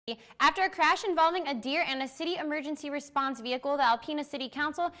After a crash involving a deer and a city emergency response vehicle, the Alpena City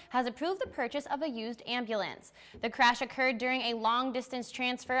Council has approved the purchase of a used ambulance. The crash occurred during a long-distance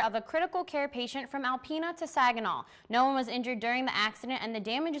transfer of a critical care patient from Alpena to Saginaw. No one was injured during the accident, and the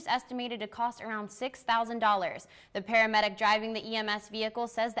damage is estimated to cost around $6,000. The paramedic driving the EMS vehicle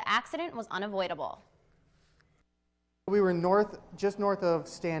says the accident was unavoidable. We were just north of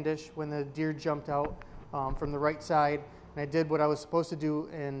Standish when the deer jumped out from the right side. And I did what I was supposed to do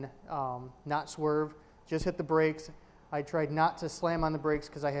and not swerve, just hit the brakes. I tried not to slam on the brakes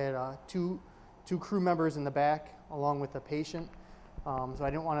because I had two crew members in the back along with a patient. So I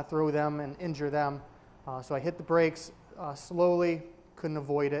didn't want to throw them and injure them. So I hit the brakes slowly, couldn't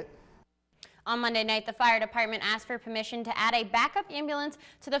avoid it. On Monday night, the fire department asked for permission to add a backup ambulance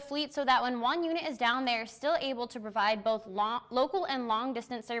to the fleet so that when one unit is down, they are still able to provide both local and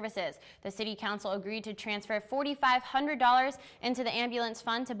long-distance services. The City Council agreed to transfer $4,500 into the ambulance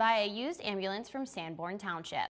fund to buy a used ambulance from Sanborn Township.